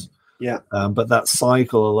 months. Yeah. But that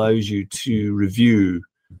cycle allows you to review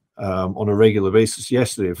on a regular basis.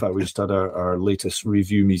 Yesterday, in fact, we just had our latest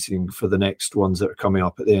review meeting for the next ones that are coming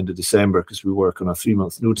up at the end of December, because we work on a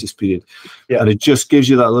 3-month notice period, and it just gives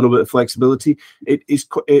you that little bit of flexibility. It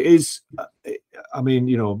is. I mean,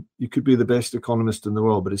 you could be the best economist in the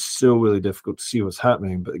world, but it's still really difficult to see what's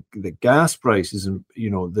happening. But the gas prices, and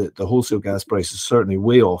the wholesale gas price is certainly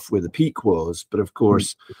way off where the peak was. But of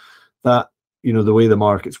course, that. The way the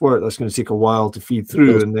markets work, that's going to take a while to feed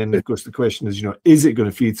through. And then, of course, the question is, is it going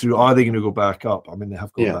to feed through? Are they going to go back up? I mean, they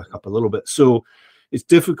have gone back up a little bit. So it's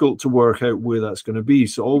difficult to work out where that's going to be.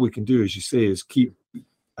 So all we can do, as you say, is keep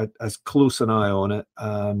as close an eye on it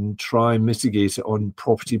and try and mitigate it on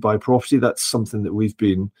property by property. That's something that we've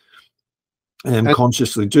been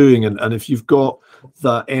consciously doing. And if you've got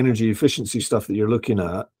that energy efficiency stuff that you're looking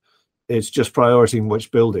at, it's just prioritizing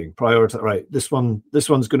which building. Right, this one's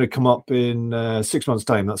going to come up in 6 months'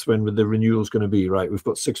 time. That's when the renewal is going to be. Right, we've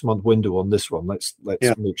got 6-month window on this one. Let's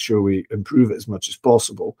make sure we improve it as much as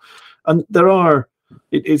possible. And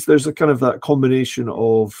there's a kind of that combination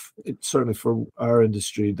of, certainly for our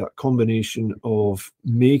industry, that combination of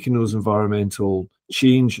making those environmental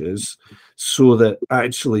changes so that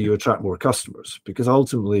actually you attract more customers, because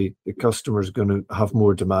ultimately the customer is going to have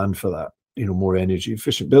more demand for that. More energy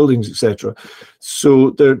efficient buildings, etc. So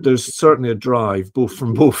there's certainly a drive, both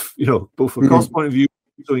a cost point of view,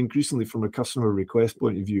 so increasingly from a customer request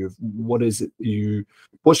point of view of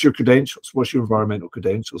what's your credentials, what's your environmental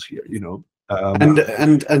credentials here,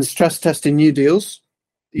 and stress testing new deals.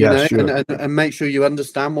 you Yeah, know, sure. and make sure you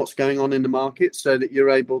understand what's going on in the market so that you're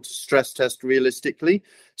able to stress test realistically.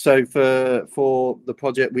 So for the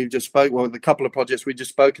project we've just the couple of projects we've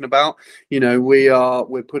just spoken about, you know,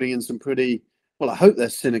 we're putting in some pretty, well, I hope they're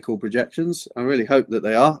cynical projections. I really hope that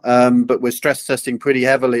they are. But we're stress testing pretty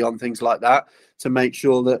heavily on things like that to make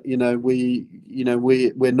sure that,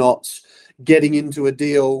 we're not getting into a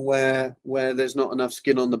deal where there's not enough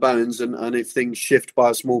skin on the bones, and if things shift by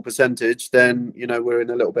a small percentage, then, you know, we're in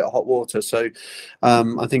a little bit of hot water. So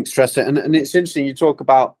I think stress it. And it's interesting, you talk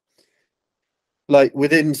about, like,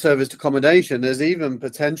 within serviced accommodation, there's even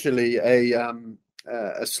potentially a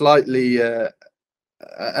slightly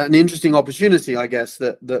an interesting opportunity, I guess,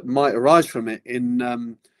 that might arise from it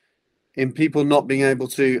in people not being able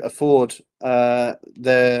to afford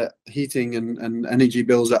their heating and energy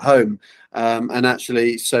bills at home, and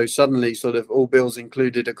actually, so suddenly, sort of all bills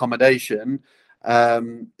included accommodation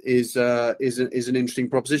is an interesting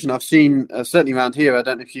proposition. I've seen certainly around here. I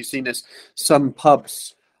don't know if you've seen this. Some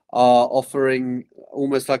pubs are offering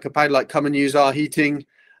almost like a paid, like, come and use our heating.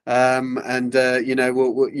 And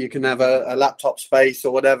you can have a laptop space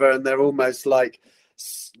or whatever, and they're almost like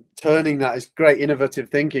turning that as great innovative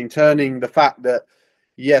thinking, turning the fact that,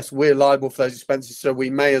 yes, we're liable for those expenses, so we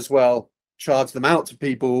may as well charge them out to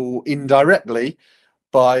people indirectly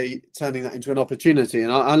by turning that into an opportunity.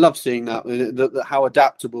 And I love seeing that how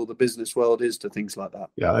adaptable the business world is to things like that.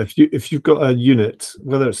 Yeah, if you've got a unit,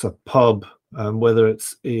 whether it's a pub, whether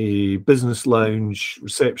it's a business lounge,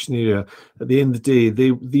 reception area, at the end of the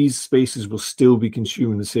day, these spaces will still be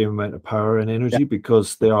consuming the same amount of power and energy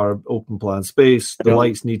because they are open plan space. The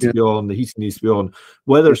lights need to be on, the heating needs to be on,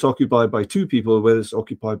 whether it's occupied by 2 people or whether it's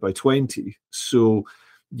occupied by 20. So,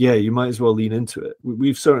 yeah, you might as well lean into it.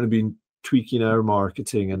 We've certainly been tweaking our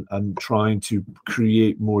marketing and trying to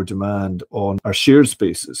create more demand on our shared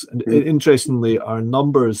spaces. And interestingly, our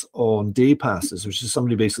numbers on day passes, which is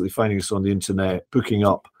somebody basically finding us on the internet, booking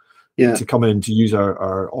up to come in to use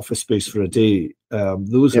our office space for a day,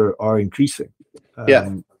 those are increasing.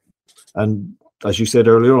 And as you said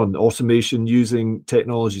earlier on, automation, using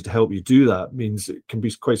technology to help you do that, means it can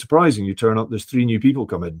be quite surprising. You turn up, there's 3 new people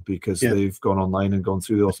come in because they've gone online and gone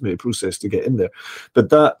through the automated process to get in there.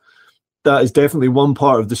 But that is definitely one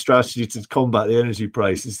part of the strategy to combat the energy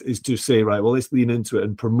price, is to say, right, well, let's lean into it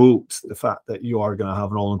and promote the fact that you are going to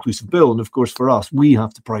have an all-inclusive bill. And of course, for us, we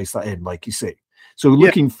have to price that in, like you say. So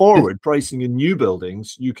looking forward, pricing in new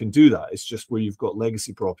buildings, you can do that. It's just where you've got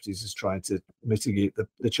legacy properties is trying to mitigate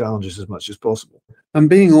the challenges as much as possible. And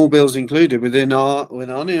being all bills included within our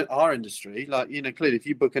industry, like, you know, clearly if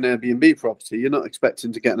you book an Airbnb property, you're not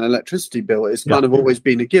expecting to get an electricity bill. It's kind of always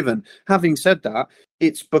been a given. Having said that,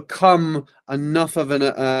 it's become enough of an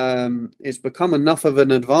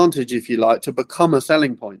advantage, if you like, to become a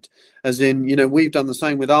selling point. As in, you know, we've done the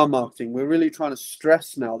same with our marketing. We're really trying to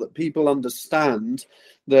stress now that people understand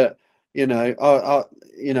that, is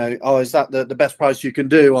that the best price you can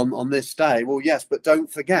do on this day? Well, yes, but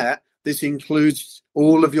don't forget, this includes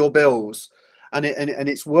all of your bills. And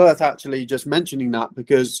it's worth actually just mentioning that,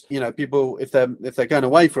 because, you know, people, if they're going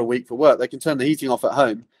away for a week for work, they can turn the heating off at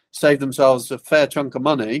home, save themselves a fair chunk of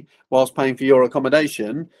money whilst paying for your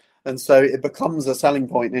accommodation. And so it becomes a selling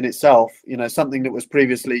point in itself. You know, something that was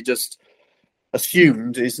previously just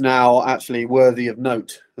assumed is now actually worthy of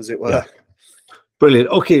note, as it were. Yeah. Brilliant.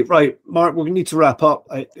 Okay, right, Mark, we need to wrap up.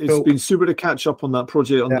 It's been super to catch up on that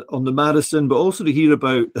project on the Madison, but also to hear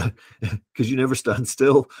about, because you never stand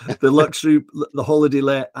still, the luxury, the holiday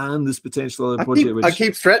let, and this potential other project. I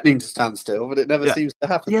keep threatening to stand still, but it never seems to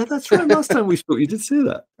happen. Yeah, that's right. Last time we spoke, you did say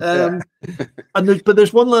that. But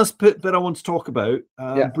there's one last bit I want to talk about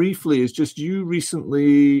briefly. Is just you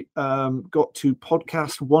recently got to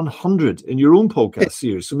podcast 100 in your own podcast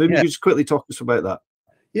series. So maybe you could just quickly talk to us about that.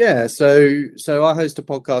 Yeah, so I host a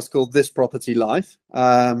podcast called This Property Life.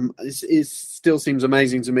 It still seems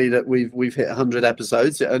amazing to me that we've hit 100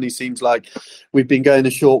 episodes. It only seems like we've been going a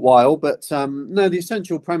short while, but no, the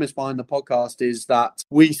essential premise behind the podcast is that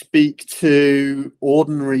we speak to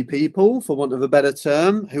ordinary people, for want of a better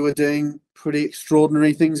term, who are doing pretty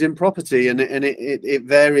extraordinary things in property, and it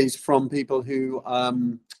varies from people who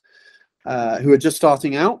are just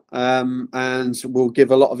starting out, and will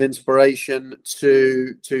give a lot of inspiration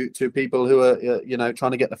to people who are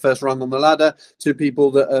trying to get the first rung on the ladder, to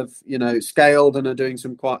people that have scaled and are doing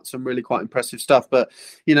some really quite impressive stuff. But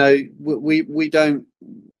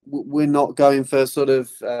we're not going for sort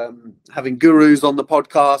of having gurus on the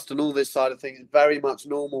podcast and all this side of things. Very much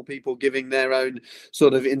normal people giving their own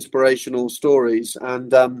sort of inspirational stories.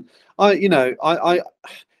 And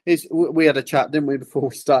we had a chat, didn't we, before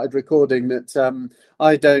we started recording, that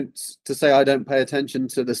I don't pay attention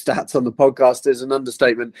to the stats on the podcast is an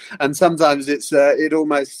understatement. And sometimes it's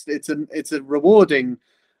a rewarding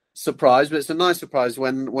surprise, but it's a nice surprise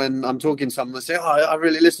when I'm talking to someone and say, I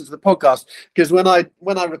really listen to the podcast, because when I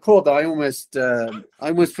record that, I almost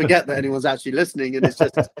forget that anyone's actually listening, and it's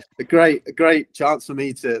just a great chance for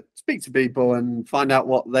me to speak to people and find out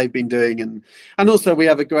what they've been doing, and also we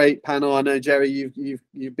have a great panel. I know, Jerry,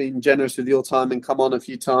 you've been generous with your time and come on a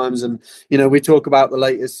few times, and we talk about the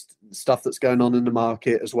latest stuff that's going on in the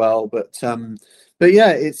market as well, but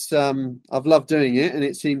yeah, it's I've loved doing it, and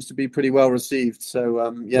it seems to be pretty well received. So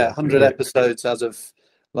 100 episodes as of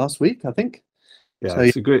last week, I think. Yeah, so,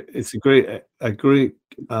 it's a great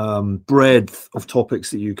breadth of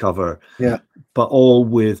topics that you cover. Yeah, but all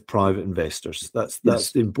with private investors. That's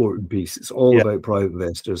the important piece. It's all about private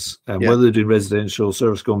investors, whether they're doing residential,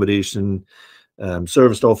 service accommodation,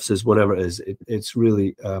 serviced offices, whatever it is. It's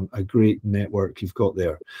really a great network you've got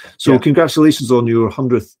there. So congratulations on your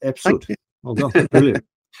 100th episode. Well done. Brilliant.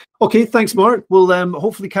 Okay, thanks, Mark. We'll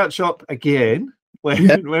hopefully catch up again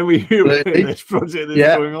when we hear about this project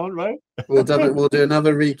that's going on, right? We'll do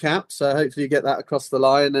another recap. So hopefully you get that across the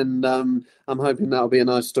line, and I'm hoping that'll be a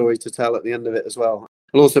nice story to tell at the end of it as well.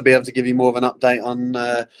 We'll also be able to give you more of an update on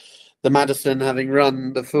the Madison having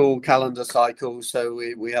run the full calendar cycle, so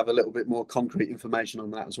we have a little bit more concrete information on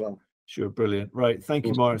that as well. Sure, brilliant. Right, thank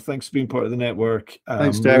you, Mark. Thanks for being part of the network.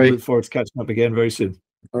 Thanks, Jerry. We look forward to catching up again very soon.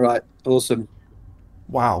 All right, awesome.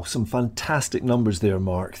 Wow, some fantastic numbers there,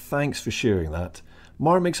 Mark. Thanks for sharing that.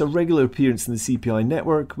 Mark makes a regular appearance in the CPI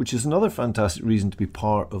network, which is another fantastic reason to be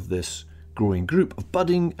part of this growing group of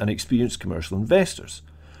budding and experienced commercial investors.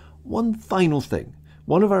 One final thing.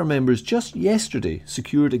 One of our members just yesterday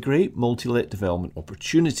secured a great multi-let development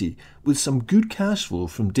opportunity with some good cash flow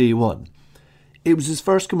from day one. It was his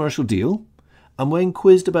first commercial deal, and when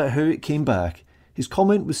quizzed about how it came back, his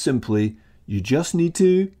comment was simply, "You just need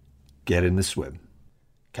to get in the swim."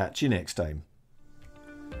 Catch you next time.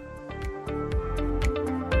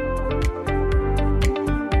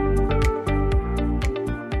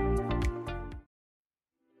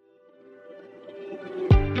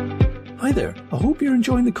 Hi there, I hope you're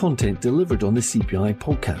enjoying the content delivered on the CPI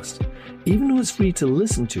podcast. Even though it's free to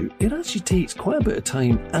listen to, it actually takes quite a bit of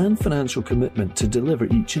time and financial commitment to deliver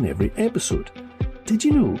each and every episode. Did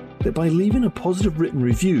you know that by leaving a positive written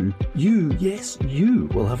review, you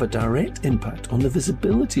will have a direct impact on the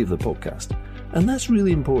visibility of the podcast? And that's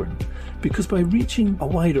really important, because by reaching a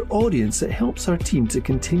wider audience, it helps our team to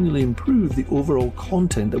continually improve the overall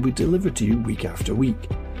content that we deliver to you week after week.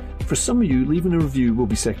 For some of you, leaving a review will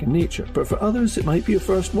be second nature, but for others, it might be your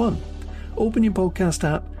first one. Open your podcast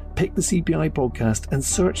app, pick the CPI podcast and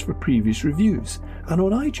search for previous reviews. And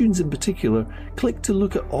on iTunes in particular, click to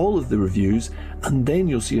look at all of the reviews, and then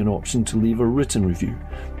you'll see an option to leave a written review.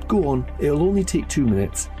 Go on, it'll only take 2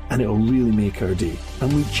 minutes and it'll really make our day.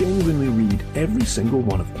 And we genuinely read every single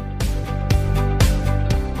one of them.